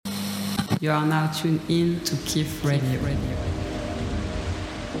You are now tuned in to Kif Radio.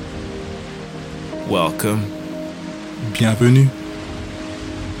 Welcome. Bienvenue.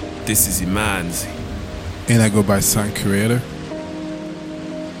 This is Imanzi. And I go by Sound Creator.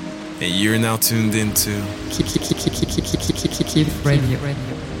 And you're now tuned into Kif Radio.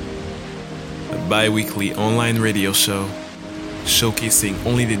 A bi-weekly online radio show showcasing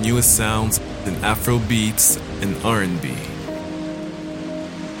only the newest sounds in Afro beats and R&B.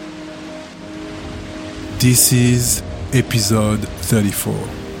 This is episode 34.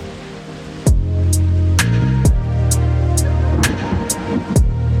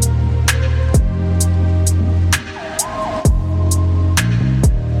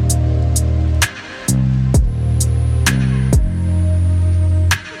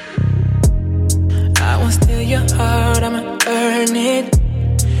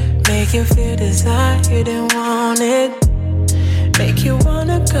 You feel desire, you didn't want it. Make you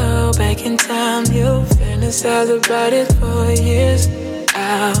wanna go back in time. You fantasize about it for years.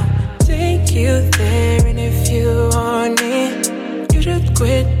 I'll take you there, and if you want it, you should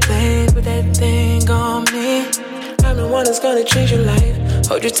quit playing with that thing on me. I'm the one that's gonna change your life.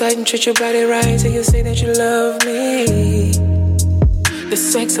 Hold you tight and treat your body right till you say that you love me. The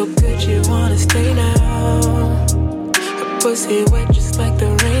sex so good you wanna stay now. Pussy wet just like the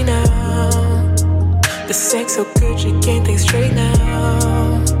rain now. The sex so good she can't think straight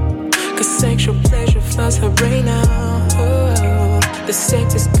now. Cause sexual pleasure floods her brain now. Oh, the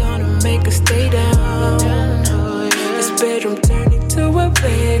sex is gonna make her stay down. This bedroom turned into a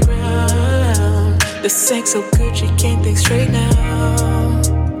playground. The sex so good she can't think straight now.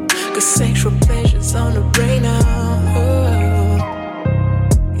 Cause sexual pleasure's on her brain now.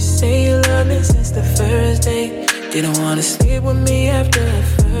 Oh, you say you love me since the first day. Didn't wanna sleep with me after the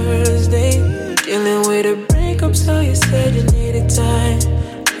first day. Dealing with a breakup, so you said you needed time.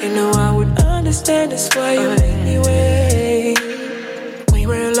 You know I would understand, that's why you made me wait. When you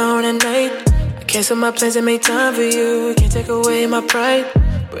were alone at night, I canceled my plans and made time for you. Can't take away my pride,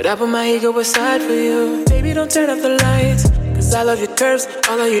 but I put my ego aside for you. Baby, don't turn off the lights, cause I love your curves,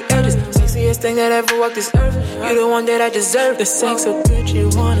 all of your edges. Sexiest thing that ever walked this earth. You're the one that I deserve. The sex so good, you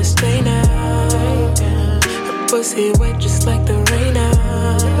wanna stay now. Pussy wet just like the rain now.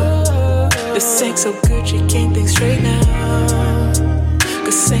 The sex so good she can't think straight now.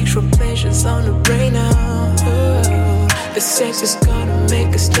 Cause sexual pleasure's on the brain now. The sex is gonna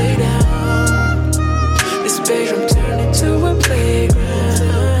make her stay down. This bedroom turned into a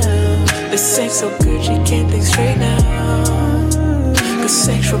playground. The sex so good she can't think straight now. Cause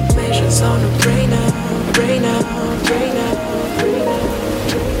sexual pleasure's on the brain now. Brain now, brain now, brain now.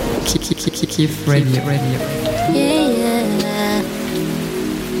 Kif Radio. Yeah,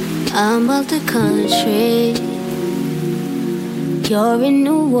 I'm out the country. You're in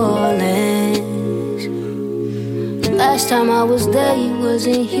New Orleans. Last time I was there, you was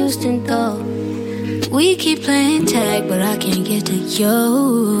in Houston though. We keep playing tag, but I can't get to you.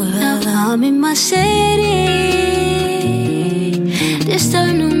 Now I'm in my city. This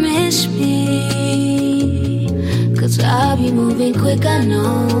time to miss me, cause I'll be moving quick, I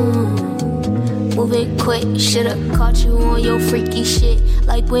know. Moving quick, should've caught you on your freaky shit.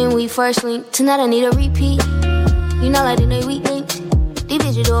 Like when we first linked. Tonight I need a repeat. You not like the day we linked. These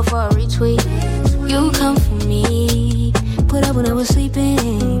bitches do it for a retweet. You come for me. Put up when I was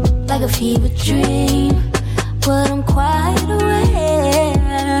sleeping, like a fever dream. But I'm quite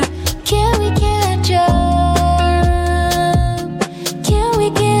aware. Can we catch up? Can we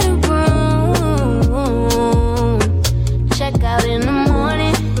get a room? Check out in the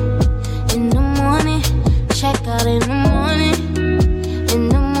morning. Check out in the morning. In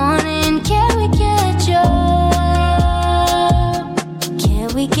the morning, can we catch up? Can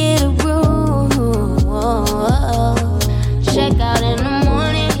we get a room? Check out in the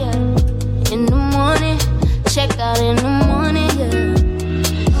morning, yeah. In the morning, check out in the morning, yeah.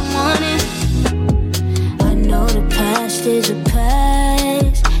 In the morning. I know the past is a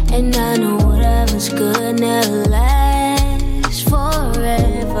past, and I know whatever's good never lasts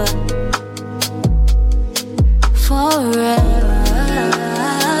forever. Forever.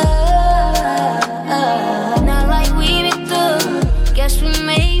 Not like we been through. Guess we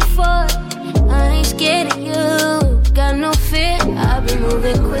made for it. I ain't scared of you. Got no fear. I've been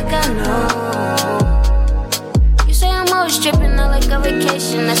moving quick, I know. You say I'm always tripping, not like a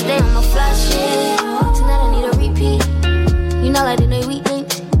vacation. I stay on my fly shit. Tonight I need a repeat. You not like the day we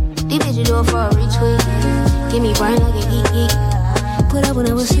linked. These bitches do it for a retweet. Give me brain like a geek. Put up when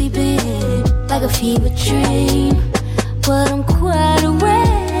I was sleeping, like a fever dream. But I'm quite aware.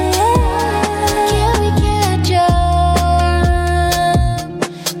 Can we catch up?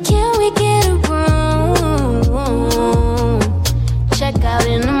 Can we get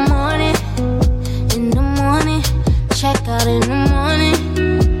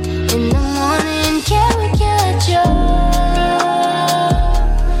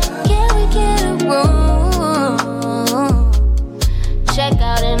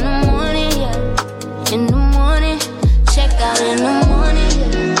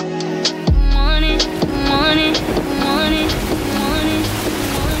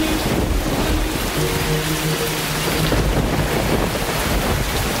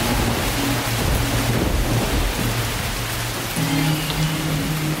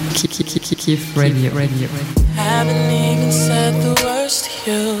Kiff Radio. Haven't even said the worst to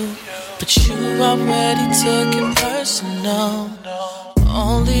you, but you already took it personal.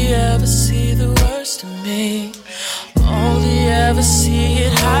 Only ever see the worst in me. Only ever see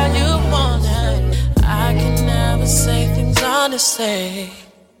it how you want it. I can never say things honestly,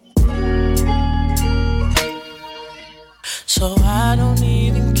 so I don't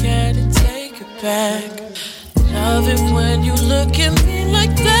even care to take it back. Love it when you look at me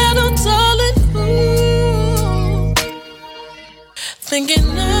like that, oh darling. Ooh. Thinking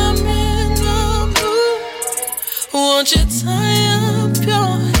I'm in the mood. Won't you tie up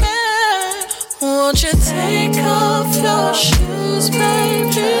your hair? Won't you take off your shoes,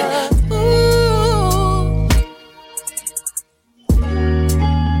 baby? Ooh.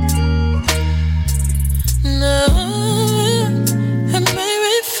 No, it made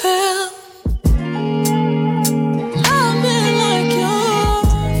me feel love me like you're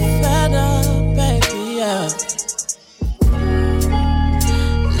fed up, baby, yeah.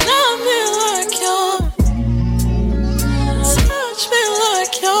 Love me like you're, touch me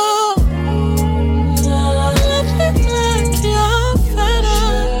like you're, love me like you're fed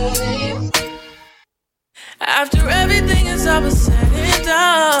up. After everything is all said and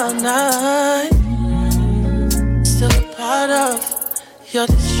done, I'm still a part of your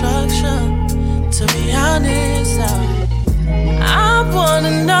destruction. To be honest, I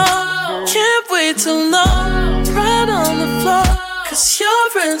wanna know. Can't wait too long. Right on the floor, 'cause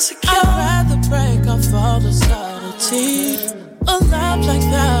you're insecure. I'd rather break off all the subtlety. A love like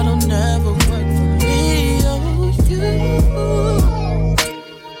that'll never work for me. Oh, you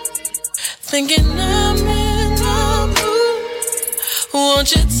thinking I'm in the mood. Won't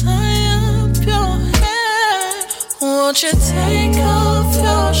you tie up your hair? Won't you take off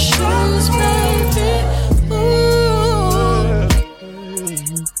your shoes, baby? Ooh.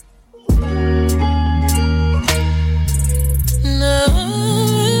 No,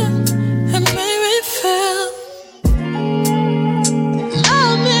 it made me feel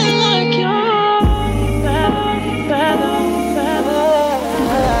love me like you're better.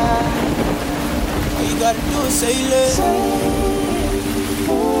 All you gotta do is say less.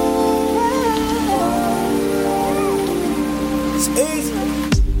 It's easy.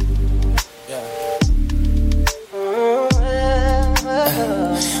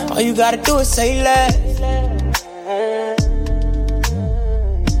 All you gotta do is say less.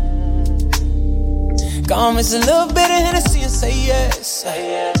 Gone miss a little bit of Hennessy and say yes.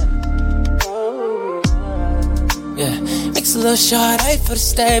 Yeah, mix a little Chardonnay for the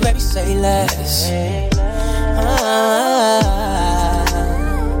stay, baby, say less.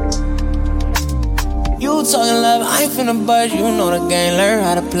 You talking love, I ain't finna budge. You know the game, learn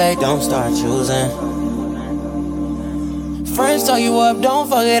how to play, don't start choosing. Friends talk you up, don't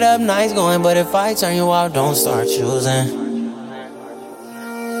fuck it up, nice going. But if I turn you out, don't start choosing.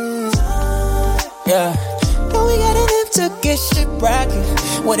 Yeah, but we got enough to get shit brackin'.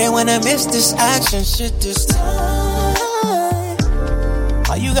 Well, they wanna miss this action shit this time.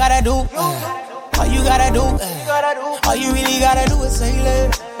 All you gotta do, all you gotta do, all you really gotta do is say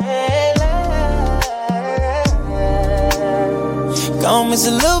less. Gone miss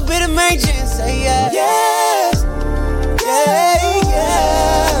a little bit of major and say yeah. Yes, yeah,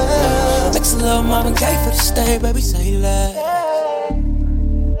 yeah. Mix a little Marvin Gaye for the stay, baby, say less.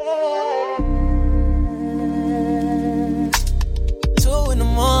 2 in the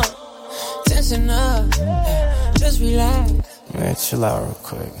morning, tension up, just relax. Man, chill out real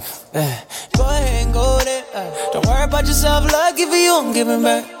quick. Go ahead and go there. Don't worry about yourself, love, give it you, I'm giving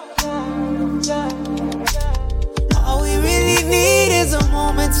back. All we really need is a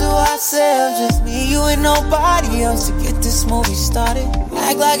moment to ourselves. Just me, you, and nobody else to get this movie started.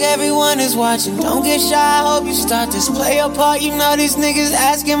 Act like everyone is watching. Don't get shy, I hope you start this. Play your part, you know these niggas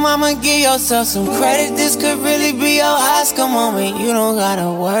asking. Mama, give yourself some credit. This could really be your Oscar moment. You don't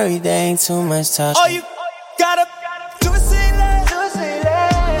gotta worry, there ain't too much talk. Oh, you gotta do it, say less,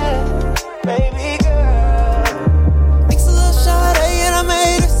 baby girl. Mix a little Chardonnay and I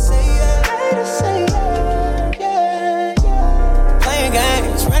made it say yeah. Playing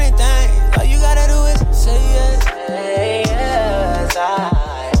games, running things. All you gotta do is say yes. I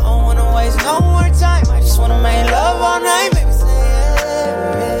don't wanna waste no more time. I just wanna make love all night, baby. Say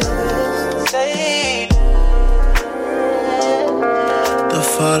yes. Say yes. The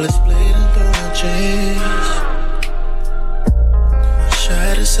fall is bleeding through my jeans. My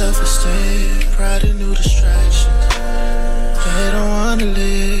shattered self-esteem, pride and new distractions. They don't wanna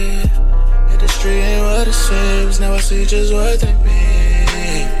live. Industry ain't what it seems. Now I see just what they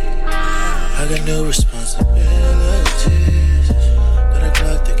mean. I got new responsibilities. Got a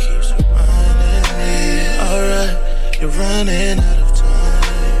clock to keep running out of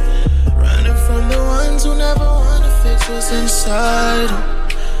time. Running from the ones who never wanna fix what's inside them.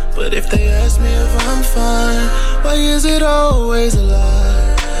 But if they ask me if I'm fine, why is it always a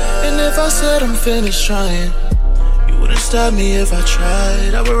lie? And if I said I'm finished trying, you wouldn't stop me if I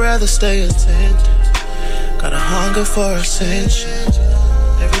tried. I would rather stay attentive. Got a hunger for ascension.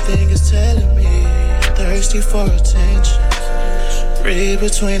 Everything is telling me I'm thirsty for attention. Read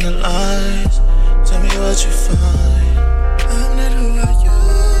between the lines. Tell me what you find. I'm not who I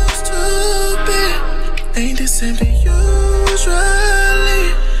used to be. Ain't the same to usually.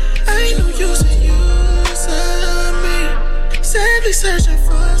 Ain't no use in using me. Simply searching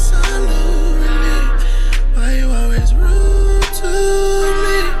for some new relief. Why you always rude to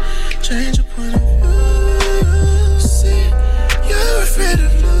me? Change your point of view. See, you're afraid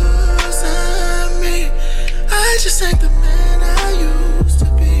of losing me. I just ain't the man I used to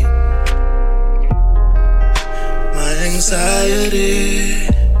be. My anxiety,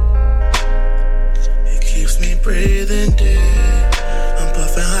 it keeps me breathing deep. I'm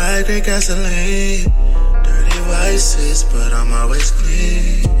puffing high-grade gasoline. Dirty vices, but I'm always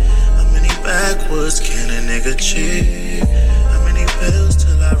clean. How many backwoods can a nigga cheat? How many pills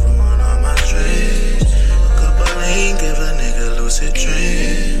till I ruin all my dreams? A couple lean, give a nigga lucid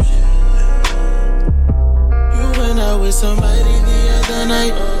dreams. You went out with somebody the other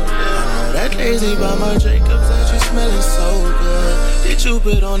night. I know that daisy by my Jacobs that you smelling so good. Did you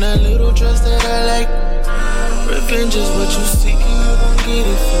put on that little dress that I like? Revenge is what you seeking, you gon' get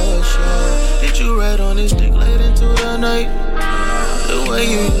it for sure. Did you ride on his dick late into the night? The way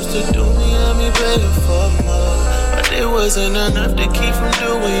you used to do me had me begging for more. But it wasn't enough to keep from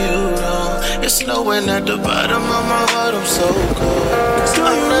doing you wrong. It's snowing at the bottom of my heart, I'm so cold. Do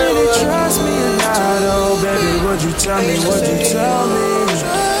you really trust me or not? Oh baby, would you tell me, would you tell me?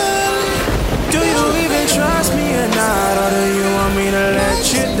 Do you even trust me or not? Or do you want me to let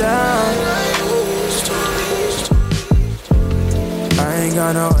you down? I ain't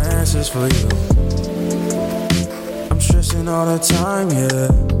got no answers for you. I'm stressing all the time, yeah.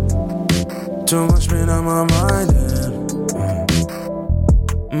 Too much been on my mind, yeah.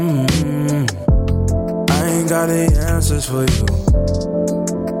 I ain't got the answers for you.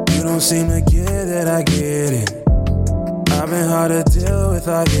 You don't seem to get it, I get it. I've been hard to deal with,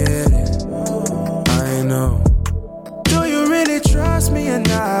 I get it. I know. Do you really trust me or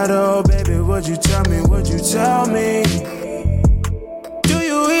not? Oh baby, would you tell me, would you tell me? Do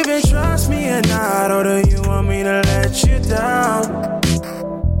you even trust me or not? Or do you want me to let you down?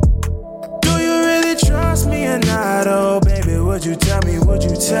 Do you really trust me or not? Oh baby, would you tell me, would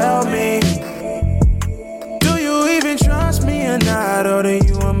you tell me? Do you even trust me or not? Or do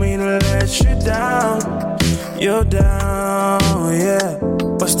you want me to let you down? You're down, yeah.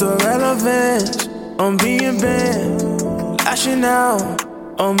 What's the relevance on being bent? Lashing out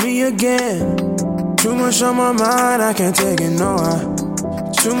on me again. Too much on my mind, I can't take it, no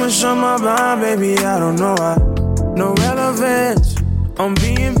too much on my mind, baby, I don't know why. No relevance on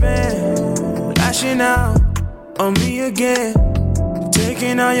being bad. Lashing out on me again.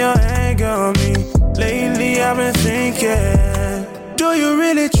 Taking all your anger on me. Lately I've been thinking, do you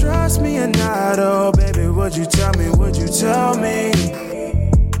really trust me or not? Oh baby, would you tell me, would you tell me?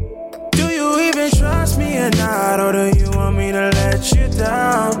 Do you even trust me or not? Or do you want me to let you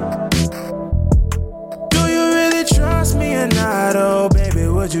down? Trust me or not, oh baby,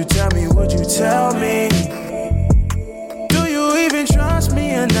 would you tell me, would you tell me? Do you even trust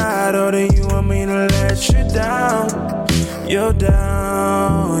me or not, or do you want me to let you down? You're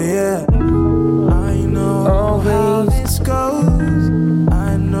down, yeah. I know how this goes,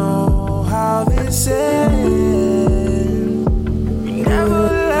 I know how this ends. We never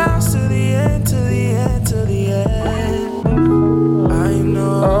last to the end, to the end, to the end. I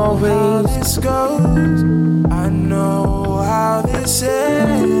know how this goes, I know how this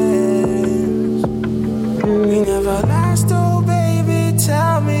ends. We never last, oh baby,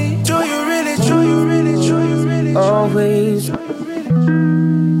 tell me. Do you really, do you really, do you really always?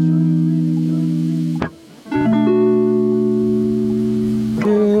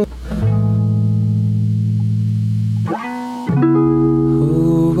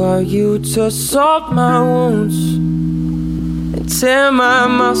 Who are you to solve my wounds and tear my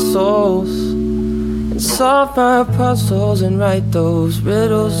muscles? Solve my puzzles and write those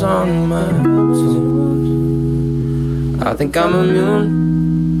riddles on my tombstone. I think I'm immune.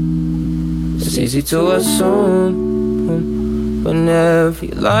 It's easy to assume, but every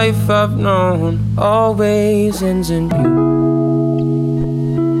life I've known always ends in you.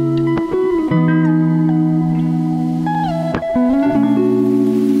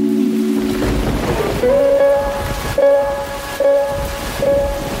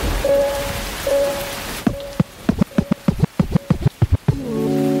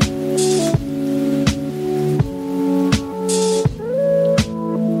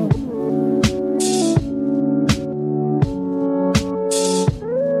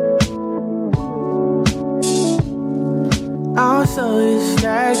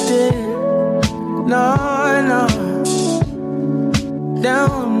 no.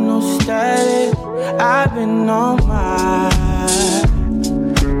 Down, no static. I've been on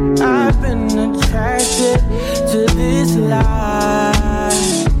I've been attracted to this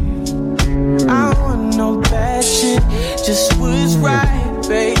life. I want no bad shit, just what's right,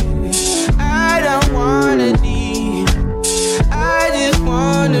 baby. I don't wanna need, I just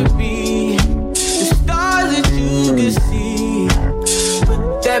wanna be the stars that you can see.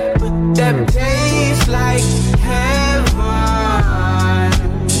 But that tastes like heaven.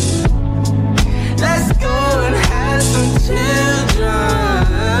 Let's go and have some children.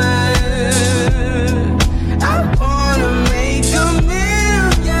 I wanna make a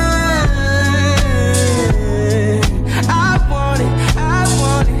million. I want it, I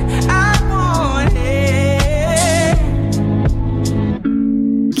want it, I want it.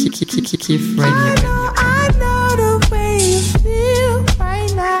 Kiff Radio. I know the way you feel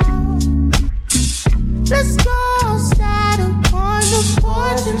right now. Let's go outside upon the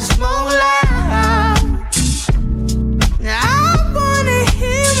porch and smoke loud. Now I wanna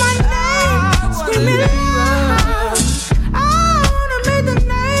hear my name screaming loud. I wanna make the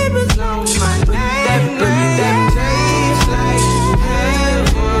neighbors know my name. That tastes like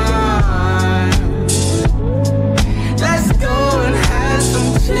heaven. Let's go and have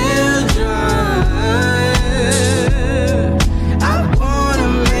some children. I wanna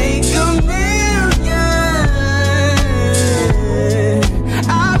make a million. I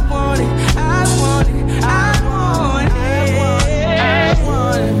want it, I want it, I want it, I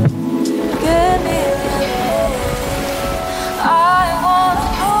want it. Give me love. I wanna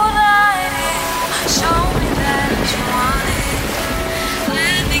moonlight it. Show me that you want it.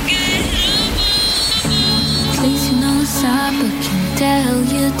 Let me get it. Please, you know it's up, but can't tell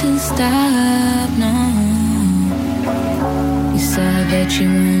you to stop. No, you said that you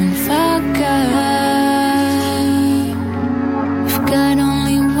won't fuck up. You've got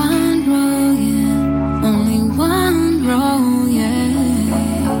only one role, yeah. Only one role, yeah.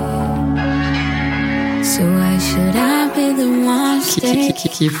 So why should I be the one stay?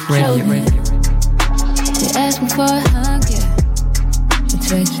 Kiff Radio. You ask me for a hug, yeah. It's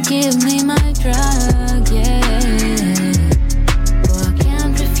like you give me my drug, yeah. Boy, I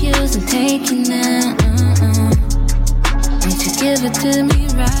can't refuse and take it now. Won't you give it to me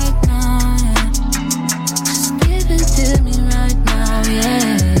right now, yeah. Just give it to me right now,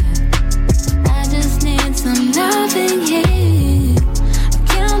 yeah. I just need some loving, yeah. I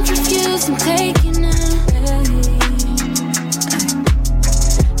can't refuse and take it now, yeah.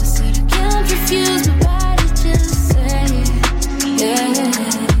 I said I can't refuse, my body just say it, yeah.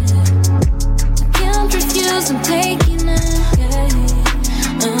 I can't refuse, I'm taking it, yeah.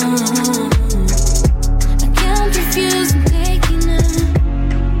 I can't refuse, I'm taking it.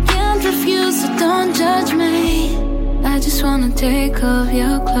 Can't refuse, so don't judge me. I just wanna take off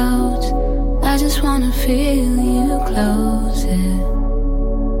your clothes. I just wanna feel you close, yeah.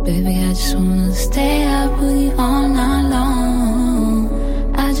 Baby, I just wanna stay up with you all night long.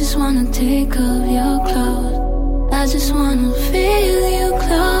 I just wanna take off your clothes. I just wanna feel you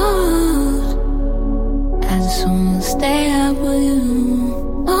close. I just wanna stay up with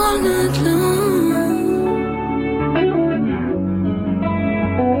you all night long.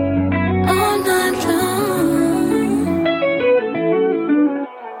 All night long.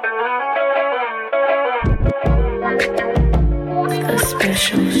 The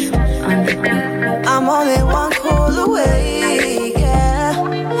specials on the beat. I'm only one call away, yeah,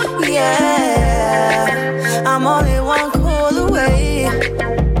 yeah. I'm only one call away.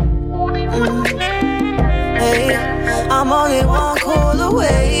 Hey, I'm only one call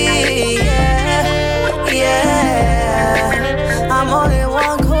away, yeah, yeah. I'm only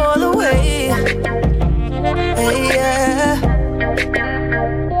one call away, hey, yeah.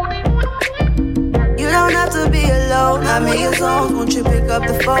 You don't have to be alone, I make your songs. Won't you pick up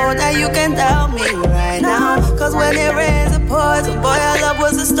the phone? Now you can doubt me right now. Cause when it rains it pours, and boy our love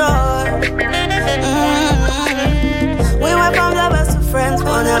was a storm. We went from lovers to friends,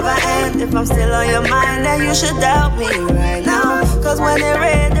 will never end. If I'm still on your mind, then you should doubt me right now. Cause when it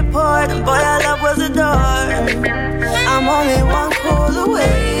rained it poured, and boy our love was a door. I'm only one call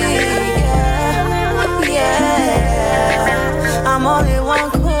away, yeah, yeah. I'm only one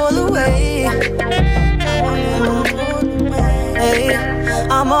call away. Hey,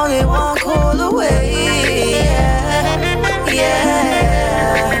 I'm only one call away, yeah,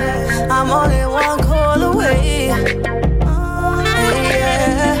 yeah. I'm only one call away, hey,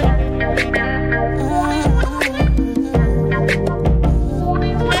 yeah.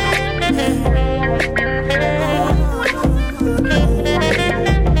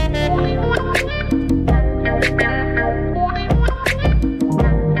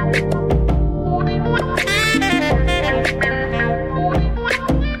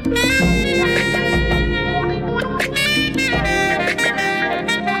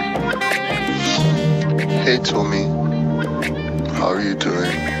 Tommy. How are you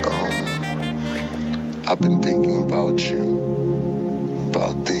doing? I've been thinking about you,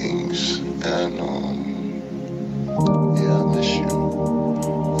 about things, and yeah, I miss you,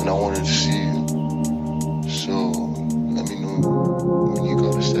 and I wanted to see you. So let me know when you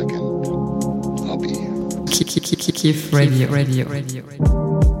got a second. I'll be here. Kiff Radio.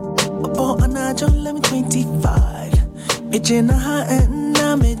 About an age of 25, it's in a high and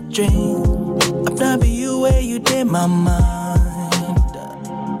I'm a dream. I've never you where you did my mind.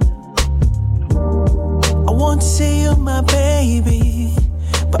 I want to say you're my baby,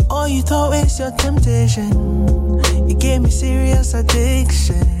 but all you thought was your temptation. You gave me serious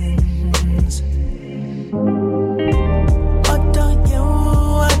addictions. I don't you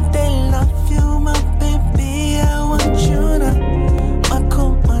want they love you, my baby. I want you now. My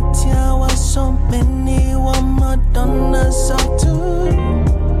kumatia was so many, one Madonna so too.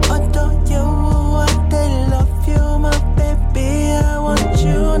 I don't you want they love you, my baby. I want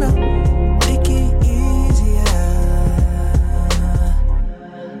you now. Make it easier.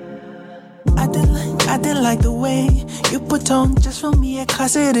 I didn't like the way you put on just for me a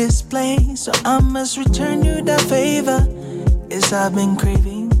classic display. So I must return you that favor. Yes, I've been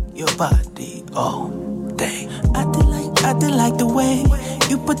craving your body all day. I did like the way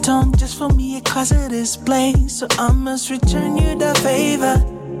you put on just for me a classic display. So I must return you that favor.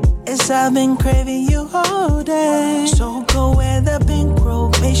 Yes, I've been craving you all day. So go where the pink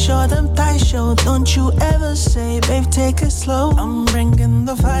road, make sure them thighs show. Don't you ever say, babe, take it slow. I'm bringing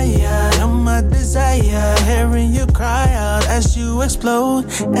the fire, you're my desire. Hearing you cry out as you explode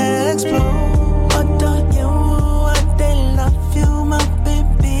and explode. I don't you want they love you, my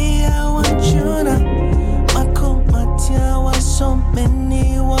baby. I want you now. My kumatia was so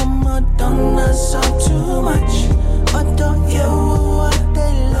many, one Madonna so too much. I don't you want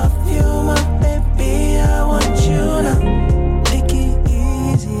they love you, my baby. I want you now. Make it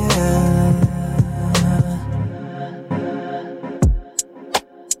easier.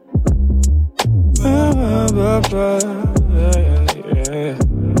 Yeah.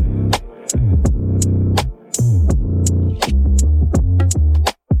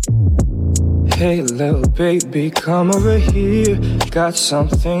 Hey little baby, come over here. Got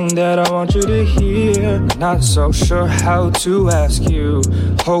something that I want you to hear. Not so sure how to ask you,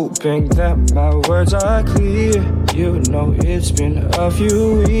 hoping that my words are clear. You know it's been a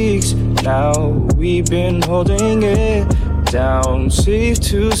few weeks now, we've been holding it down. Safe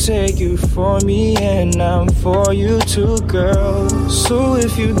to say you for me and I'm for you too, girl. So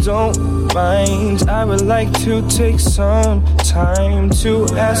if you don't mind, I would like to take some time to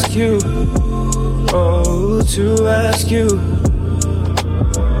ask you, to ask you.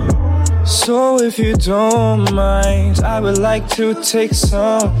 So if you don't mind, I would like to take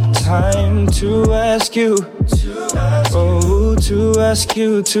some time to ask you, to ask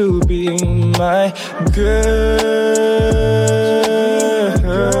you to be my girl,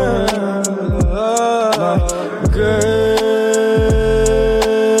 my girl,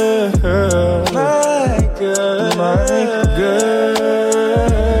 my girl, my girl,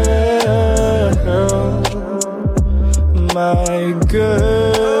 my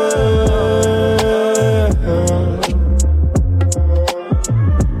girl.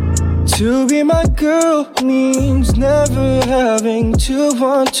 To be my girl means never having to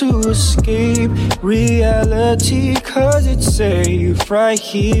want to escape reality, 'cause it's safe right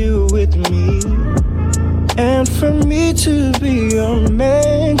here with me. And for me to be your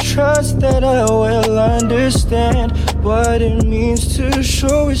man, trust that I will understand what it means to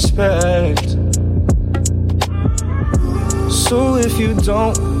show respect. So if you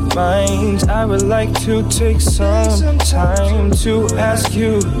don't mind, I would like to take some time to ask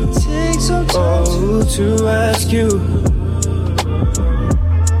you, to ask you.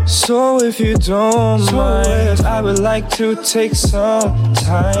 So if you don't mind, I would like to take some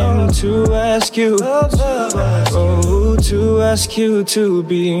time to ask you, to ask you to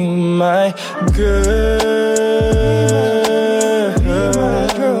be my girl,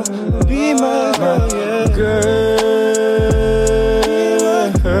 be my girl.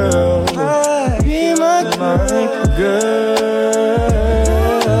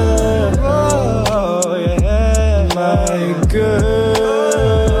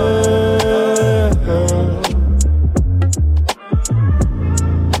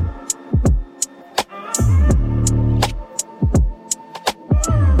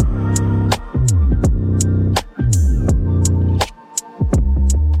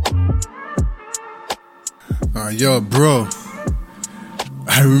 Yo, bro,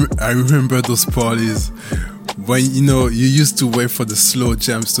 I remember those parties when, you know, you used to wait for the slow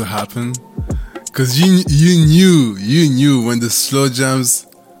jams to happen. Because you knew when the slow jams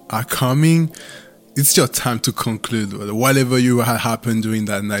are coming, it's your time to conclude whatever you had happened during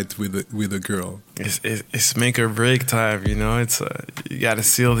that night with a girl. It's make or break time, you know. It's you gotta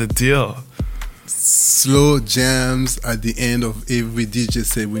seal the deal. Slow jams at the end of every DJ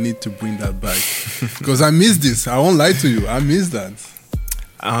say we need to bring that back because I miss this. I won't lie to you, I miss that.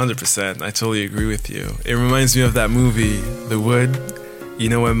 100%. I totally agree with you. It reminds me of that movie, The Wood. You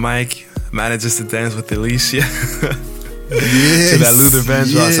know when Mike manages to dance with Alicia yes, to that Luther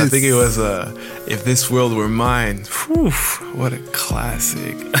Vandross. Yes. I think it was If This World Were Mine. Whew, what a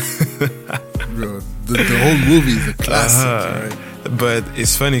classic. Bro, the whole movie is a classic, right? But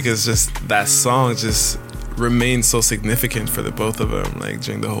it's funny because just that song just remained so significant for the both of them, like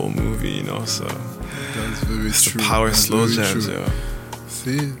during the whole movie, you know. So that's very it's true. the power That's slow very jams, true. yo.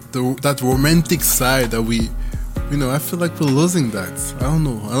 See, that romantic side that we, you know, I feel like we're losing that. I don't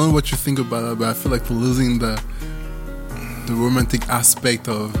know what you think about that, but I feel like we're losing the romantic aspect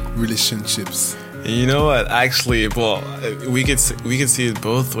of relationships. You know what? Actually, well, we could see it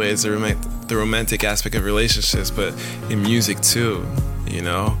both ways. The romantic aspect of relationships, but in music too. You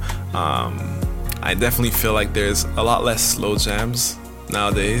know, I definitely feel like there's a lot less slow jams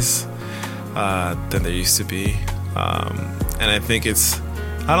nowadays than there used to be, and I think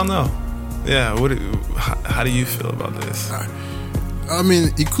I don't know. Yeah, how do you feel about this? I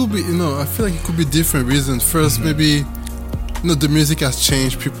mean, it could be. You know, I feel like it could be different reasons. First, maybe. You know, the music has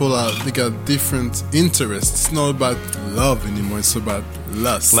changed. They got different interests. It's not about love anymore. It's about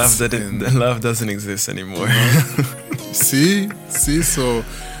lust. Love doesn't exist anymore. See. So,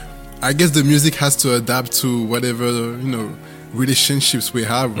 I guess the music has to adapt to whatever relationships we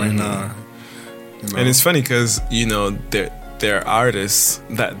have right now. You know? And it's funny because there are artists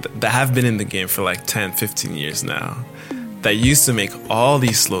that have been in the game for like 10, 15 years now that used to make all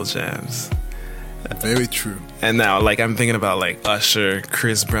these slow jams. Very true. And now, like, I'm thinking about like Usher,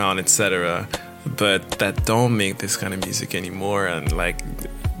 Chris Brown, etc., but that don't make this kind of music anymore, and like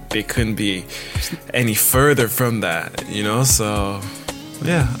they couldn't be any further from that, you know. So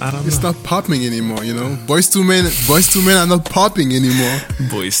yeah, I don't know. It's not popping anymore, you know. Boys to Men are not popping anymore.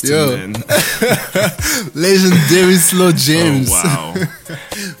 Boys to Men. Legendary slow jams. Oh wow.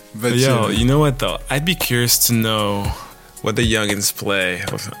 But yo, you know what though? I'd be curious to know what the youngins play.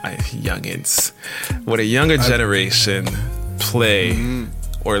 What a younger generation play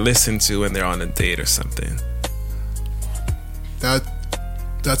or listen to when they're on a date or something.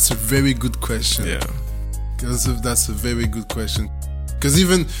 That's a very good question. Yeah. That's a very good question. Because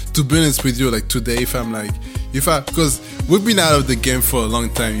even to be honest with you, like today, because we've been out of the game for a long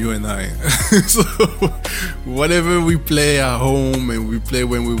time, you and I. So whatever we play at home and we play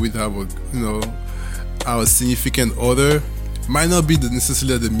when we're with our significant other might not be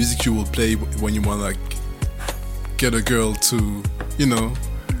necessarily the music you will play when you want to like get a girl to,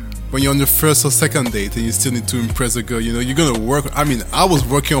 when you're on your first or second date and you still need to impress a girl, you're gonna work. I mean, I was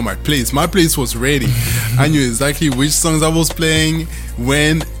working on my playlist. My playlist was ready. I knew exactly which songs I was playing,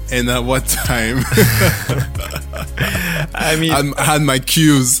 when, and at what time. I mean, I had my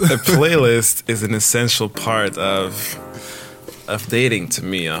cues. A playlist is an essential part of dating to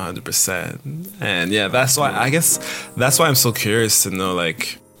me, 100%. And yeah, that's why I'm so curious to know,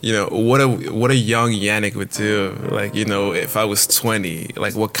 like, what a young Yannick would do. Like, if I was 20,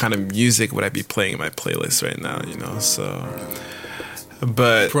 like, what kind of music would I be playing in my playlist right now? So,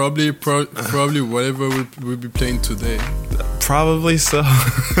 but probably whatever we'll be playing today. Probably so.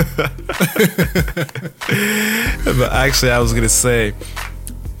 But actually, I was gonna say,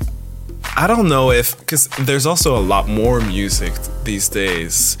 I don't know because there's also a lot more music these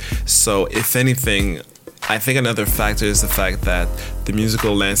days. So if anything, I think another factor is the fact that the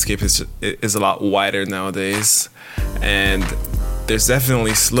musical landscape is a lot wider nowadays, and there's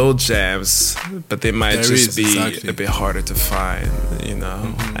definitely slow jams, but they might be a bit harder to find,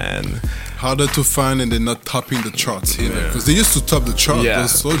 and harder to find, and they're not topping the charts here because they used to top the chart. Yeah,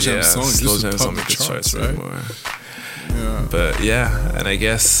 those slow jam songs slow used to jams top don't make the charts, right? anymore. Yeah. But yeah, and I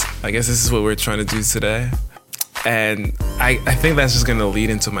guess this is what we're trying to do today. And I think that's just gonna lead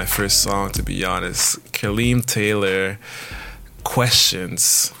into my first song, to be honest. Kaleem Taylor,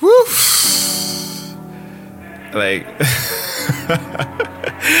 Questions. Woo! Like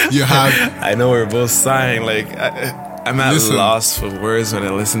you have I know we're both sighing, like I'm at loss for words when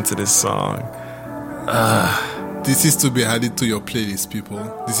I listen to this song. This is to be added to your playlist, people.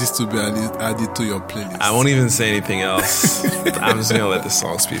 This is to be added to your playlist. I won't even say anything else. I'm just gonna let the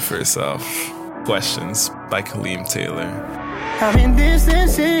song speak for itself. Questions by Kaleem Taylor. I've been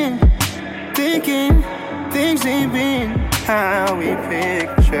distancing, thinking things ain't been how we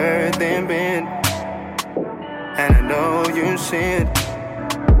pictured them been. know you said.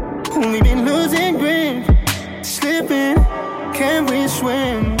 We've been losing grip, slipping. Can we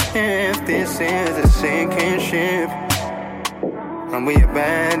swim if this is a sinking ship? And we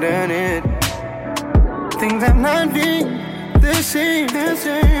abandon it. Things have not been the same,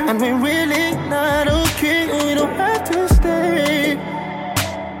 and we're really not okay. We don't have to stay.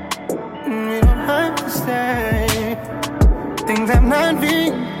 We don't have to stay. Things have not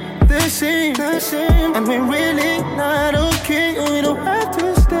been the same, and we're really not okay. We don't have to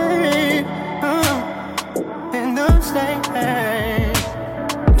stay. And don't stay.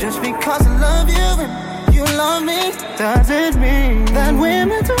 Just because I love you and you love me doesn't mean that we're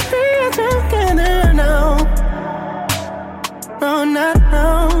meant to be together now. No, not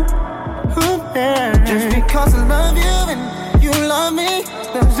now. Oh, yeah. Just because I love you and you love me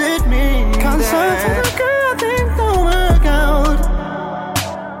does it mean that sometimes a girl things don't work out.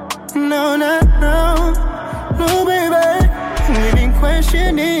 No, not now. No, baby. We've been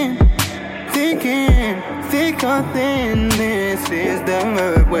questioning, thinking, thick or thin. This is the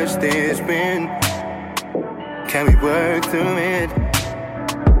worst it's been. Can we work through it?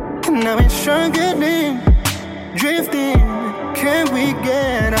 Now it's struggling, drifting. Can we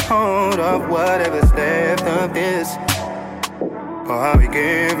get a hold of whatever's left of this? Or are we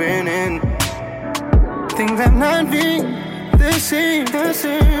giving in? Things have not been the same,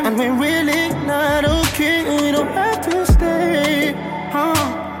 and we're really not okay. We don't have to stay.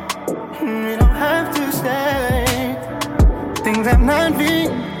 We don't have to stay. Things have not been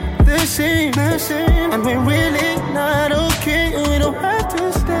the same, and we're really not okay. We don't have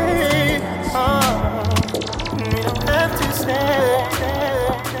to stay. We don't have to stay.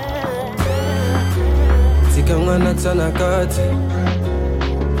 Zikanga natsanakate,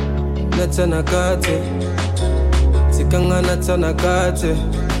 natsanakate. Zikanga natsanakate.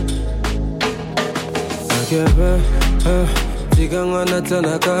 Akebe, zikanga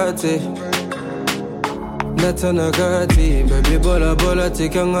natsanakate. Natsanakate, baby bola bola,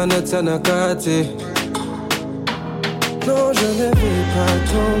 zikanga natsanakate. Non, je ne vais pas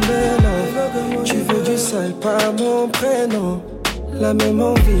tomber là. Tu veux du sale, pas mon prénom. La même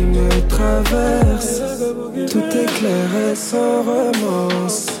envie me traverse. Tout est clair et sans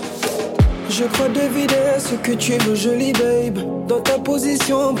romance. Je crois deviner ce que tu veux, jolie babe. Dans ta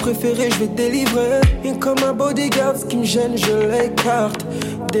position préférée, je vais te délivrer. Et comme un bodyguard, ce qui me gêne, je l'écarte.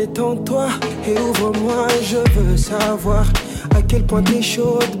 Détends-toi et ouvre-moi, je veux savoir à quel point t'es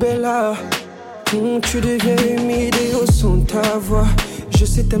chaude, Bella. Tu deviens humide et au son de ta voix. Je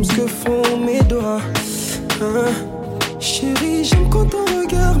sais t'aimes ce que font mes doigts. Chérie, j'aime quand ton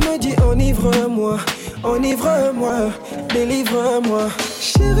regard me dit enivre-moi, enivre-moi, délivre-moi.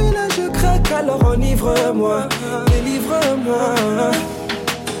 Chérie, là je craque, alors enivre-moi, délivre-moi.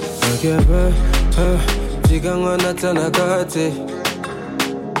 Akebe, zikanga natsanakate,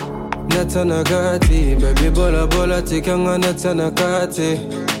 natsanakate. Baby bola bola, zikanga natsanakate.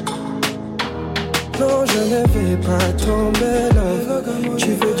 Non, je ne vais pas tomber là. Tu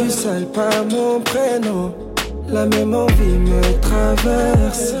veux du sale, pas mon prénom. La même envie me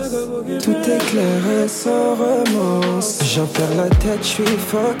traverse. Tout est clair et sans romance. J'en perds la tête, je suis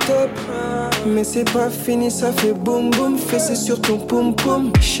fucked up. Mais c'est pas fini, ça fait boum boum. Fessé sur ton poum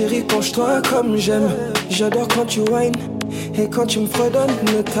poum. Chérie, penche-toi comme j'aime. J'adore quand tu whines. Et quand tu me fredonnes,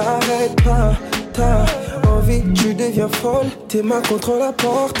 ne t'arrête pas. T'as envie, tu deviens folle. Tes mains contre la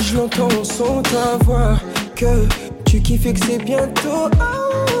porte, je l'entends au son ta voix. Que tu kiffes et que c'est bientôt.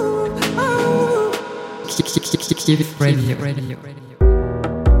 Kif Radio.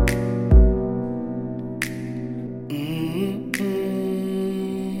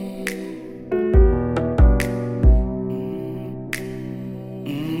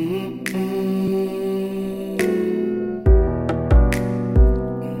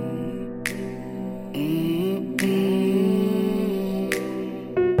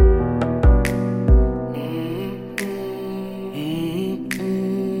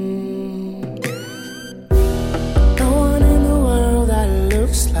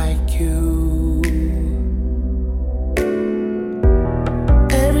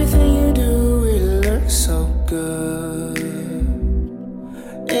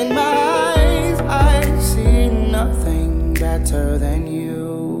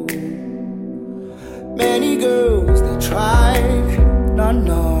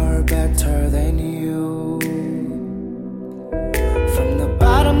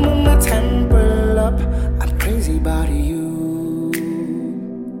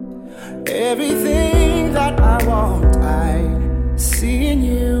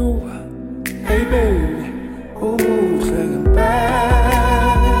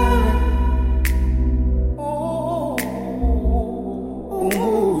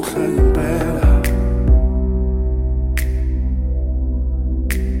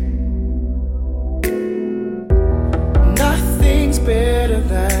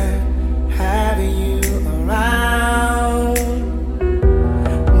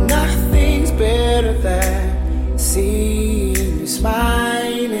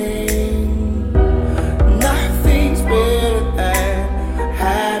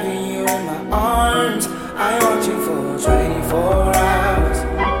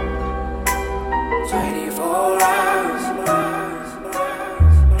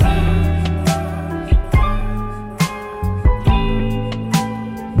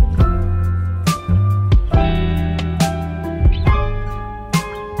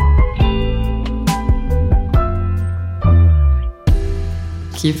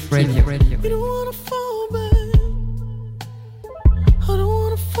 Kif Radio. You don't wanna fall back. I don't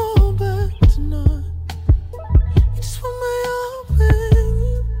wanna fall back tonight. You just want my all,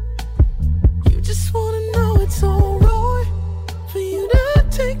 babe. You just wanna know it's alright for you to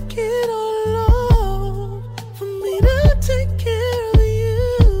take it all off, for me to take care of you.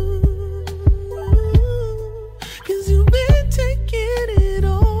 'Cause you've been taking it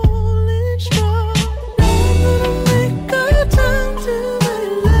all in stride. Now I'm gonna make a time to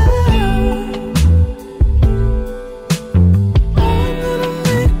make love. I'm gonna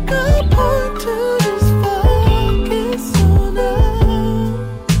make a point to just focus on us.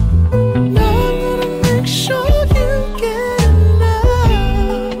 Now I'm gonna make sure you get enough.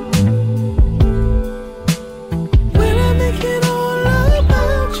 When I make it all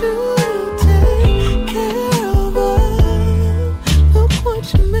about you, take care of us. Look what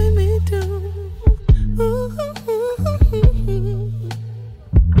you made me do. Ooh.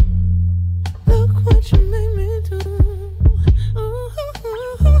 Look what you made me do.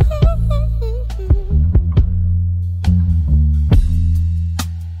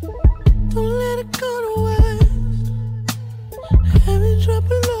 Don't let it go to waste. Every drop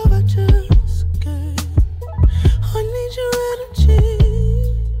of love I just gave. I need your energy.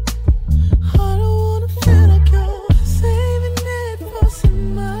 I don't wanna feel like you're saving it for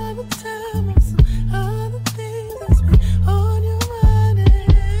some other time or some other things that's been on your mind.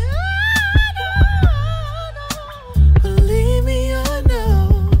 Believe me, I know,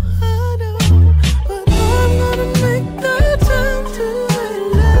 but I'm gonna make the time to make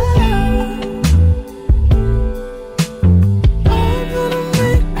love. I'm gonna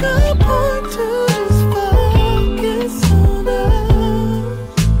make a point to just focus on us.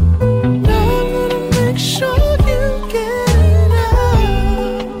 Now I'm gonna make sure you get enough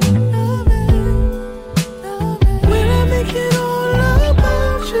of it. When I make it all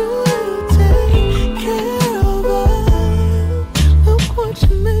about you, take care of us. Look what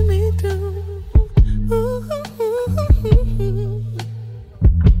you made me do.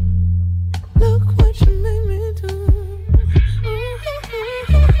 Look what you made me do.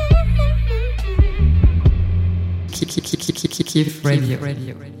 Kif Radio.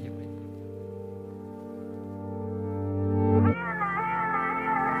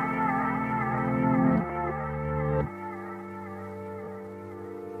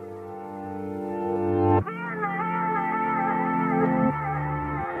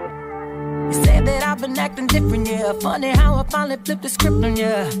 You said that I've been acting different, yeah. Funny how I finally flipped the script on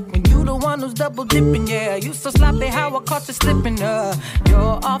ya. When you the one who's double dipping, yeah. You so sloppy how I caught you slipping,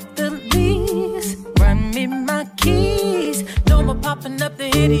 You're off the lease, run me my keys. No more popping up the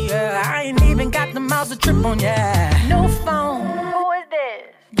idiot. I ain't even got the miles to trip on, yeah. No phone, who is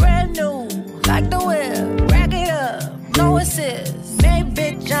this? Brand new, like the whip, rack it up, no assist. Hey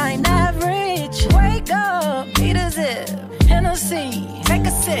bitch, I ain't average. Wake up, need a zip. Hennessy, take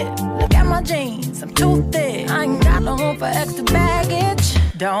a sip. Look at my jeans, I'm too thick. I ain't got no room for extra baggage.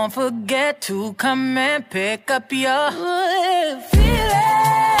 Don't forget to come and pick up your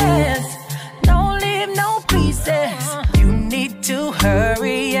feelings. Don't leave no pieces. You need to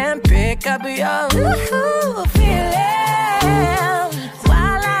hurry and pick up your feelings.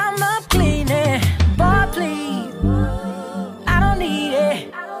 While I'm up cleaning, boy please, I don't need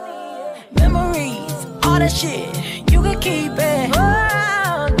it. Memories, all that shit, you can keep it.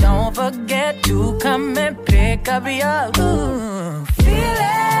 Oh, don't forget to come and pick up your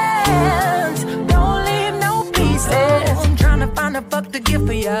feelings. Don't leave no pieces. I'm trying to find a fuck to give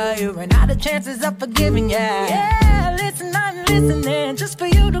for ya. You ran out of chances of forgiving ya. Yeah, listen, I'm listening just for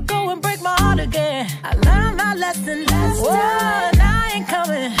you to go and break my heart again. I learned my lesson last time. Now I ain't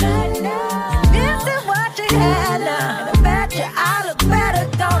coming. This is what you had now. I bet you I look better,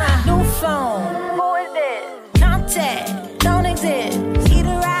 don't I? New phone, who is this? Contact, don't exist.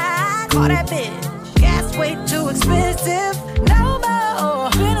 Either I call that bitch. Gas way too expensive. No more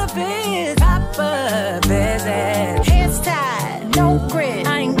benefits. Papa business. Hands tied, no grip. I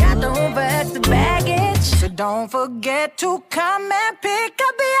ain't got the room for extra baggage. So don't forget to come and pick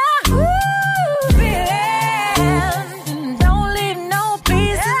up your feelings. Don't leave no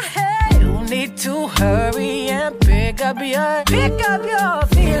pieces. You need to hurry and pick up your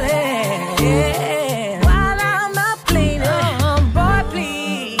feelings. While I'm up cleaning, boy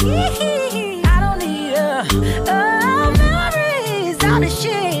please, I don't need memories, all the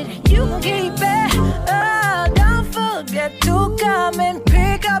shit you can keep it. Don't forget to come and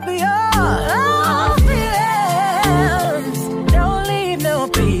pick up your feelings. Don't leave no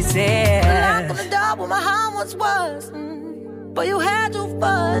pieces. Lock on the door where my heart once was. But you had your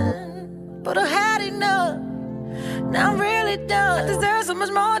fun, but I had enough. Now I'm really done. I deserve so much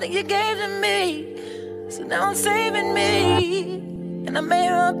more than you gave to me. So now I'm saving me. And I made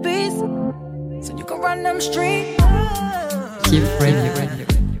her a piece. So you can run them streets. Keep radio.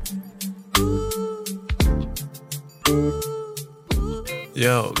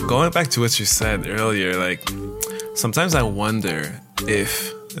 Yo, going back to what you said earlier, like, sometimes I wonder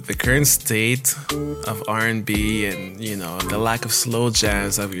if the current state of R&B and, you know, the lack of slow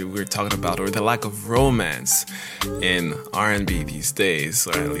jams that we were talking about, or the lack of romance in R&B these days,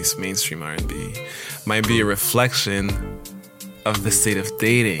 or at least mainstream R&B, might be a reflection of the state of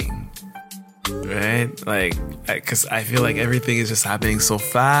dating, right? Like, because I feel like everything is just happening so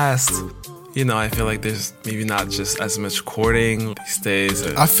fast. You know, I feel like there's maybe not just as much courting these days.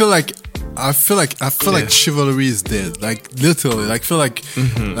 I feel like chivalry is dead. Like, literally, like, I feel like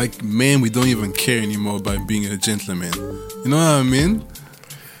like men, we don't even care anymore about being a gentleman. You know what I mean?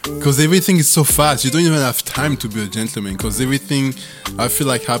 Because everything is so fast. You don't even have time to be a gentleman. Because everything, I feel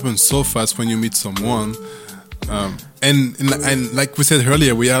like, happens so fast when you meet someone. And like we said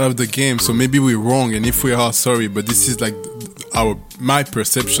earlier, we are out of the game. So maybe we're wrong, and if we are, sorry. But this is like my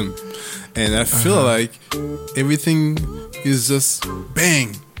perception. And I feel like everything is just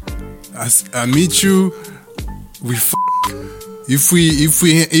bang. As I meet you, we if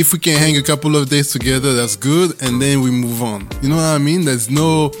we can hang a couple of days together, that's good, and then we move on. You know what I mean? There's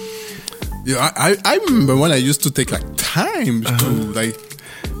no. You know, I remember when I used to take like time to like,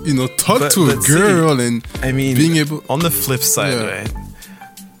 you know, talk to a girl, and I mean, being able. On the flip side, right?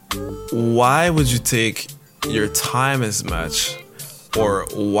 Why would you take your time as much? Or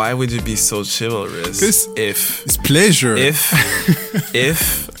why would you be so chivalrous if it's pleasure? If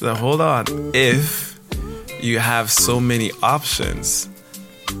you have so many options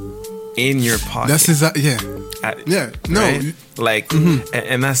in your pocket. That's exactly no, right? Like,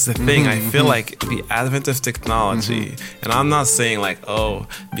 and that's the thing. I feel like the advent of technology, and I'm not saying like, oh,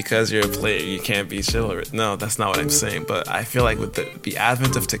 because you're a player you can't be chivalrous. No, that's not what I'm saying. But I feel like with the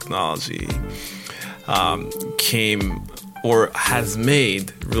advent of technology, came or has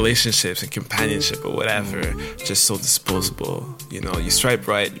made relationships and companionship or whatever just so disposable. You know, you swipe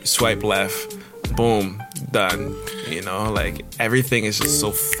right, you swipe left, boom, done. You know, like everything is just so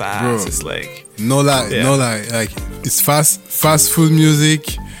fast. Bro, it's like no lie. Like it's fast food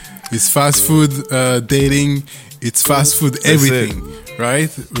music, it's fast food dating, it's fast food everything.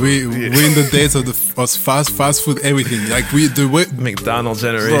 Right, we're in the days of fast food everything. Like the way McDonald's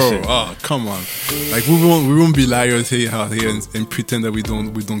generation. Bro, oh come on! Like we won't be liars out here and pretend that we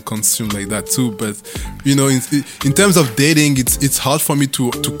don't consume like that too. But you know, in terms of dating, it's hard for me to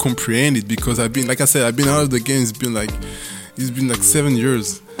comprehend it because I've been out of the game. It's been like 7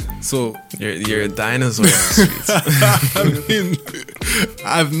 years. So you're a dinosaur in the streets. I mean,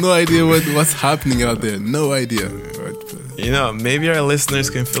 I have no idea what's happening out there. No idea. Right? You know, maybe our listeners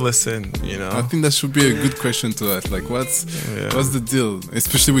can fill us in. You know, I think that should be a good question to ask. Like, what's the deal?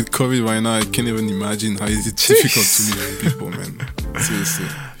 Especially with COVID right now, I can't even imagine how is it difficult to meet people, man. Seriously.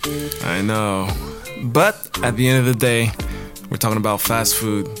 I know, but at the end of the day, we're talking about fast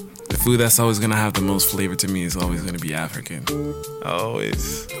food. The food that's always gonna have the most flavor to me is always gonna be African.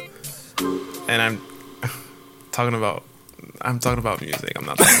 Always. And I'm talking about music. I'm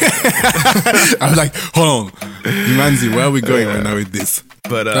not talking about I'm like, hold on. Imanzi, where are we going right now with this?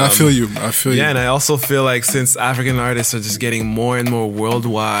 But I feel you. Yeah, and I also feel like since African artists are just getting more and more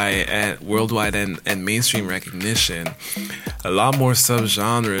worldwide and mainstream recognition, a lot more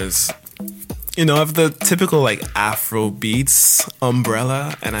subgenres, you know, of the typical like Afro beats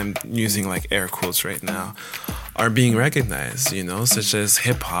umbrella, and I'm using like air quotes right now, are being recognized, you know, such as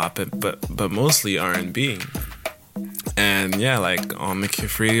hip hop, but mostly R&B. And yeah, like on the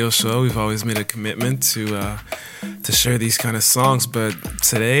Kif Radio Show, we've always made a commitment to share these kind of songs, but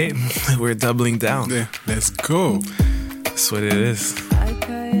today we're doubling down. Yeah, let's go. That's what it is.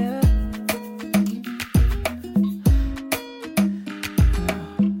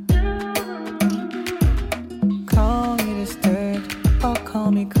 Call me disturbed or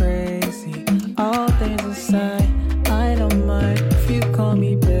call me crazy. All things aside, I don't mind if you call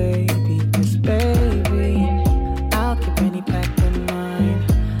me baby. 'Cause baby, I'll keep any pack in mind.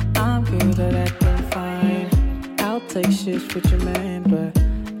 I'm good at acting fine. I'll take shit with your man, but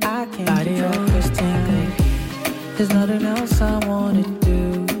I can't. Body always tingling. There's nothing else I wanna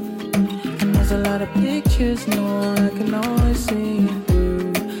do, and there's a lot of pictures, no, I can always see it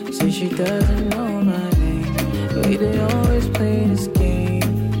through. Say she doesn't know my name, but they always play this game.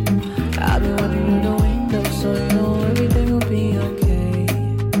 I'll be watching through the window, so you know everything will be okay.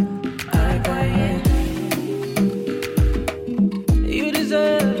 I got you. You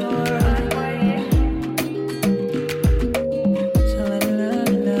deserve more.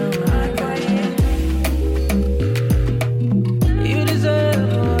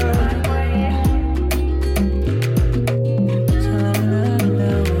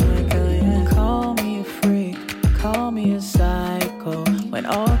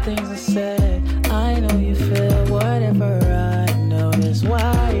 all things are said, I know you feel whatever I know. That's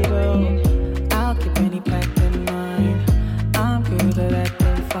why you don't. I'll keep any packed in mind. I'm good at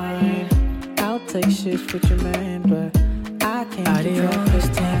acting fine. I'll take shit with your man, but I can't keep track this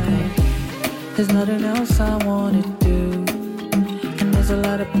time. There's nothing else I wanna do, and there's a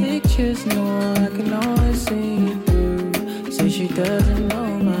lot of pictures, no, I can always see you through. Say she doesn't know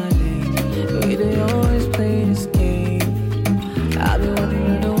my name, we they always play this game. I'll be watching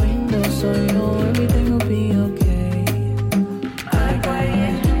through the window, so you know everything will be okay. I got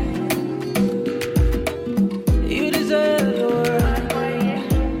you. You deserve the world.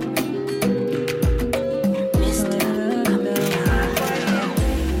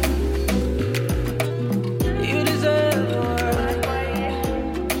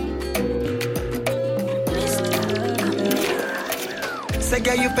 Say,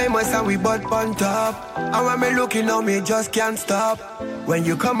 girl, you famous and we butt on top. And when me looking on me, just can't stop. When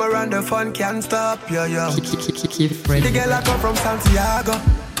you come around, the fun can't stop. Yeah, yeah. The girl I come from Santiago,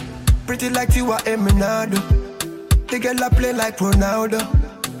 pretty like Tiwa Eminado. The girl I play like Ronaldo.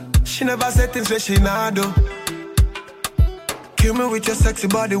 She never said things where she not do. Kill me with your sexy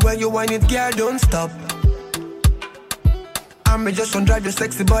body when you whine it, girl, don't stop. I may just want drive your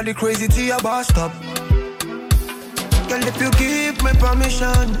sexy body crazy till your boss stop. Girl, if you give me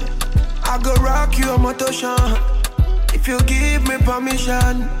permission, I go rock you a motosha. If you give me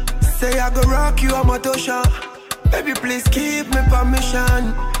permission, say I go rock you a motosha. Baby, please give me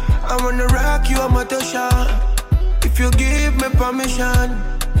permission, I wanna rock you a motosha. If you give me permission,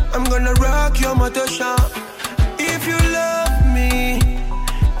 I'm gonna rock you a motosha. If you love me,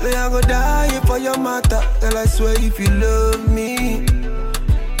 then I go die for your matter. Girl, I swear if you love me,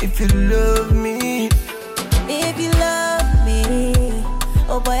 if you love me. If you love me,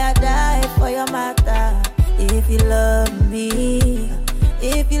 oh boy, I die for your matter. If you love me,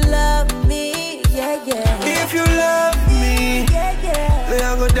 if you love me, yeah, yeah. If you love me, yeah, yeah. then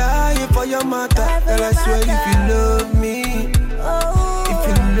I go die for your matter. Girl, I swear if you love me, oh, if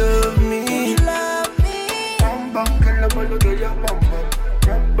you love me, if you love me.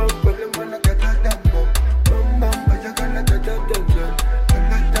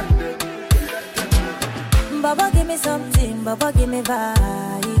 Baba, give me something, Baba, give me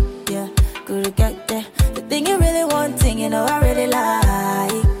vibe, yeah. Good get there. The thing you really wanting, you know I really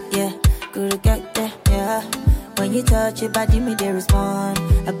like, yeah. Good get there, yeah. When you touch it, body me they respond.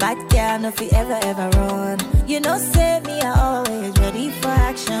 A bad girl, no fi ever run. You know, say me, I always ready for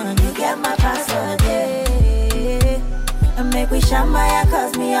action. You get my password, yeah. And make we shine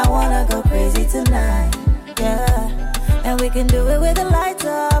cause me, I wanna go crazy tonight, yeah. And we can do it with the lights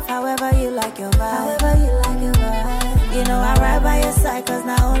off, however you like your vibe. However you like your vibe. You know I ride by your side, cause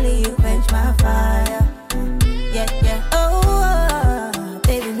not only you quench my fire. Yeah, yeah. Oh,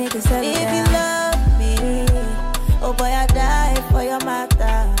 baby, make it settle down. If you love me, oh boy, I die for your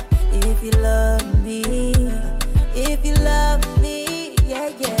matter. If you love me, if you love me,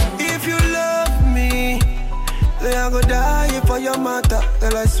 yeah, yeah. If you love me, then I go die for your matter.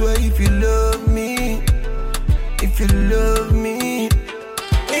 Girl, I swear if you love me, if you love me,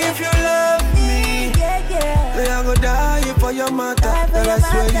 if you love me, yeah, yeah. then I go die for your matter. Girl, I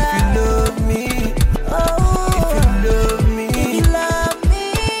swear if you love me, oh, if you love me, if you love me.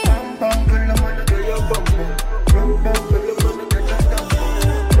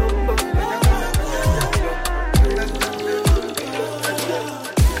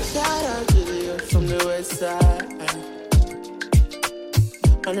 Shout out to the girls from the west side.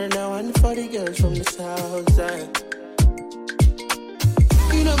 And now one for the girls from the south side.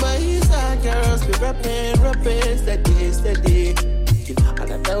 You know my east side girls be rapping, steady.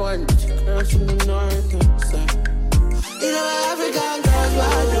 Another one, girls from the north side. You know my African girls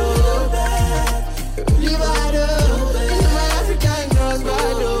bad, really bad. You know my African girls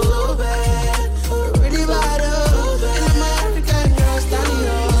bad, really bad. You know my African girls standing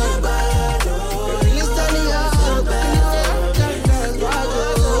up, really standing up.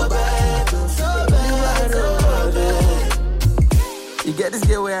 You get this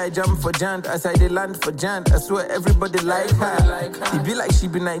girl where I jump for jant, as I dey land for jant. I swear everybody like her. It be like she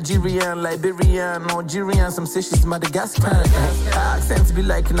be Nigerian, Liberian, Algerian. Some say she's Madagascar. Her accent be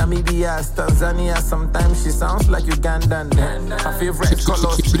like Namibia, Tanzania. Sometimes she sounds like Ugandan. Her favorite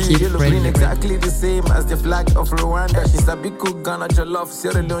colors blue, yellow, green, exactly the same as the flag of Rwanda. She's a big cook, Ghana jollof,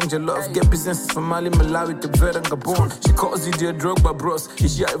 Sierra Leone jollof. Get businesses from Mali, Malawi to Ver and Gabon. She calls you the Drogba bros.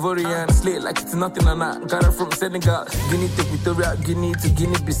 Is she Ivorian? Slay like it's nothing on her. Got her from Senegal, Guinea to Equatorial Guinea to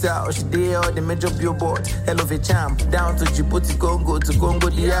Guinea-Bissau. She did all the major billboards. Hell of a champ. Down to Djibouti, Congo to Congo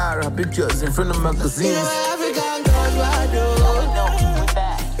DR. Her pictures in front of magazines. You know African girls, why do?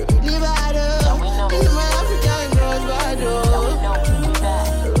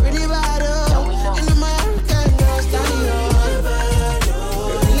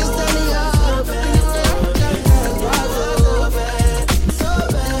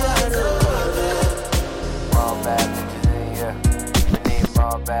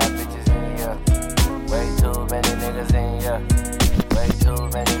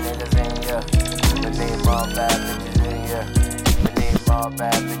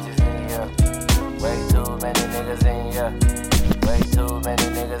 ya. Way too many niggas in ya. Way too many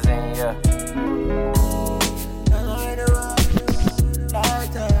niggas in ya.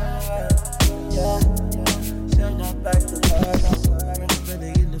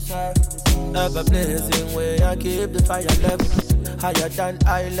 Ever blazing way, I keep the fire level higher than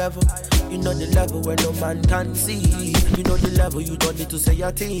eye level. You know the level where no man can see. You know the level you don't need to say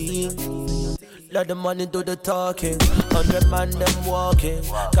a thing. Let the money do the talking. 100 man them walking.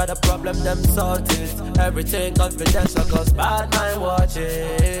 Got a problem them sorted. Everything confidential cause bad mind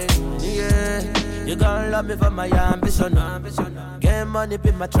watching. Yeah, you gon' love me for my ambition. Get money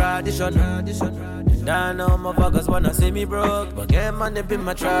be my tradition. Now no motherfuckers wanna see me broke, but get money be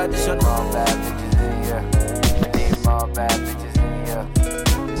my tradition. More bad bitches in here. We need more bad bitches in here.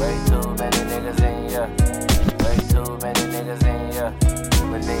 Way too many niggas in here. Way too many niggas in here.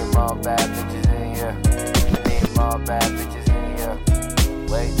 We need more bad bitches in here. We need more bad bitches in here.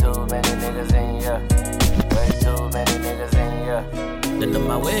 Way too many niggas in here. Way too many niggas in here. Then on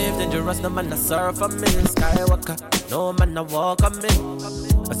my wave, dangerous, no man a surf on me. Skywalker, no man a walk on me.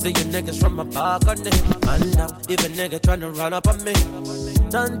 I see you niggas from my balcony. And now, even nigga tryna run up on me.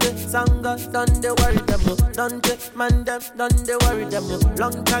 Dante, Sanga, done they worry them. Dante, man them, done they worry them.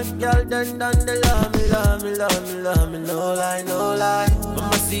 Long time, girl, then done they love me, love me, love me, love me. No lie, no lie.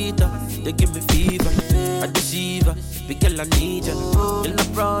 Mamacita, they give me fever. I do shiva, big girl, I need ya. In the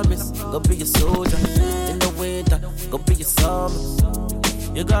promise, go be a soldier. In the winter, go be a summer.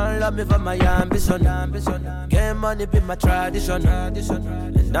 You gon' love me for my ambition. Get money be my tradition.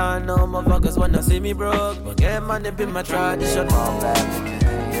 And I know motherfuckers wanna see me broke, but get money be my tradition. More bad bitches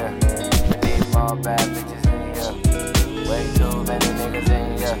in here. We need more bad bitches in here. Way too many niggas in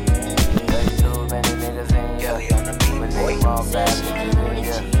here. Way too many niggas in here. We need more bad bitches in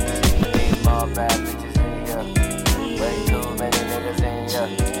here. We need more bad bitches in here. Way too many niggas in here.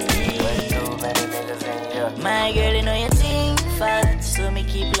 Way too many niggas in here. My girl, you know your thing fat, so me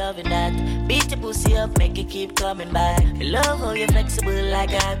keep loving that. Beat your pussy up, make it keep coming back. I love how you're flexible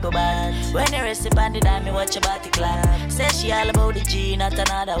like a acrobat. When you rest upon the dime, me watch your body clap. Say she all about the G, not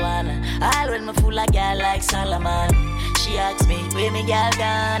another one. All when me fool a girl like Solomon. She asks me, where me girl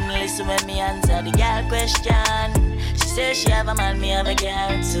gone? Listen when me answer the girl question. She says she have a man, me have a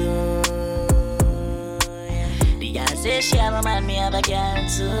girl too. The girl says she have a man, me have a girl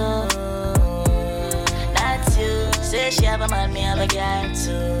too. That's you. Say she have a man, me have a girl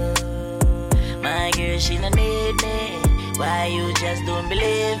too. My girl, she no need me. Why you just don't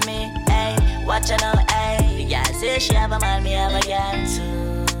believe me? Hey, watch her now, hey. The girl say she have a man, me have a girl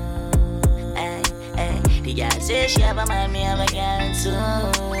too. Hey, hey. The girl say she have a man, me have a girl too.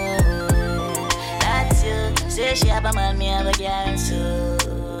 That's you. Say she have a man, me have a girl too.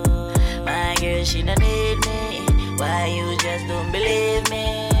 My girl, she no need me. Why you just don't believe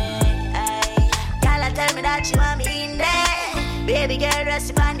me? Tell me that she want me in there. Baby girl,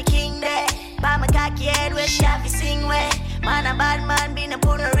 rest upon the king there. By my cocky head where she have to sing where. Man a bad man, be no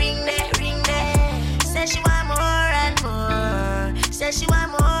put no ring there, ring there. Say she want more and more. Say she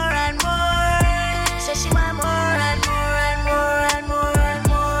want more and more. Say she want more and more and more and more and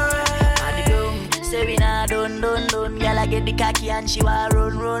more. And the boom, say we nah done. Girl I get the cocky and she want run.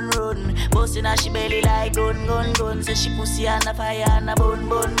 Bustin' her she belly like gun. Say she pussy on the fire and a bun.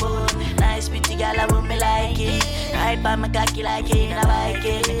 Nice pretty girl, I want me like it. Ride by my cocky like it in a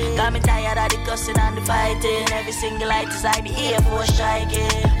Viking. Got me tired of the cussing and the fighting. Every single light is like the Air Force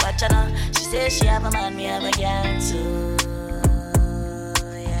striking. Watch her now, she says she have a man, me have a girl too.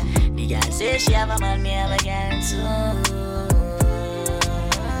 Yeah. The girl says she have a man, me have a girl too.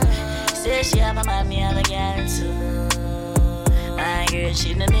 Say she have a man, me have a girl too. My girl,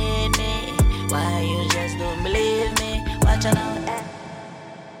 she no need me. Why you just don't believe me? Watch her now, eh.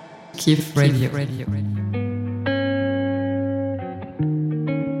 Keep radio.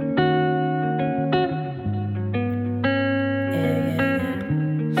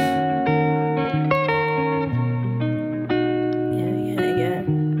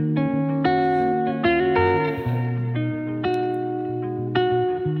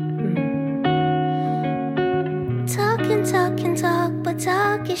 Talk, but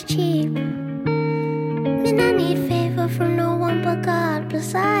talk is cheap. Me not need favor from no one but God,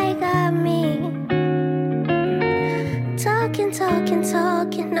 plus I got me. Talking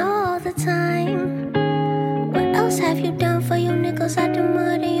all the time. What else have you done for your niggas out the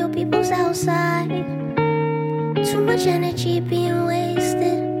mud and your people's outside? Too much energy being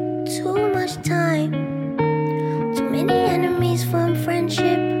wasted, too much time. Too many enemies from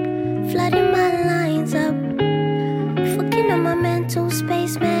friendship, flooding my lines up. Fucking on my mental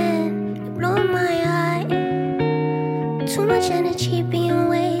space, man, blowing my eye. Too much energy being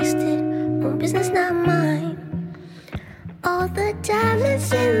wasted.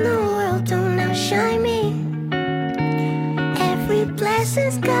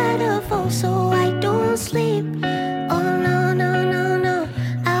 blessings gotta fall so I don't sleep. Oh no, no, no, no.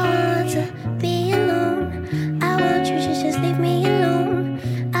 I want to be alone. I want you to just leave me alone.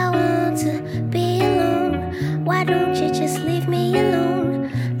 I want to be alone. Why don't you just leave me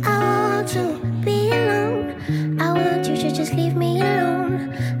alone? I want to be alone. I want you to just leave me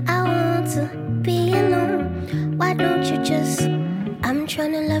alone. I want to be alone. Why don't you just? I'm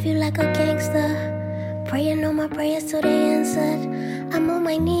tryna love you like a gangster. Praying on my prayers till they answered. I'm on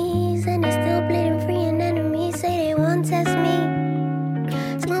my knees and it's still bleeding free. And enemies say they won't test me.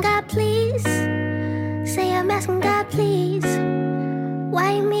 Sing God please. Say I'm asking God please.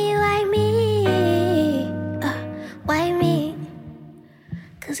 Why me, why me? Why me?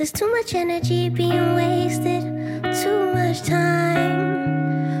 Cause there's too much energy being wasted. Too much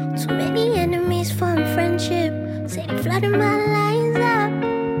time. Too many enemies from friendship. Say they flooding my lines up.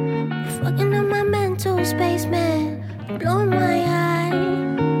 Fucking up my mental space, man. Blowing my eye.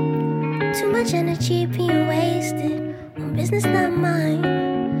 Too much energy being wasted on business not mine.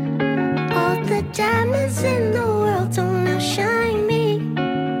 All the diamonds in the world don't outshine me.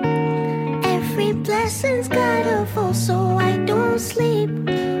 Every blessing's gotta fall so I don't sleep.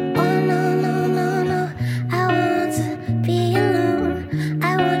 Oh no, no, no, no. I want to be alone.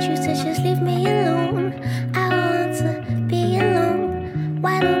 I want you to just leave me alone. I want to be alone.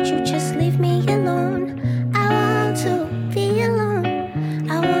 Why don't you just leave me alone? I want to be alone.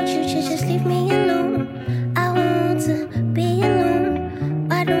 I want you to just leave me alone. I want to be alone.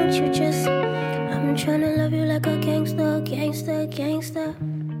 Why don't you just? I'm tryna love you like a gangster, gangster, gangster.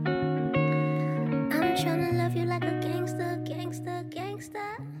 I'm tryna love you like a gangster, gangster,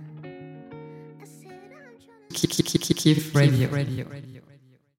 gangster. I said I'm tryna. Kif Radio.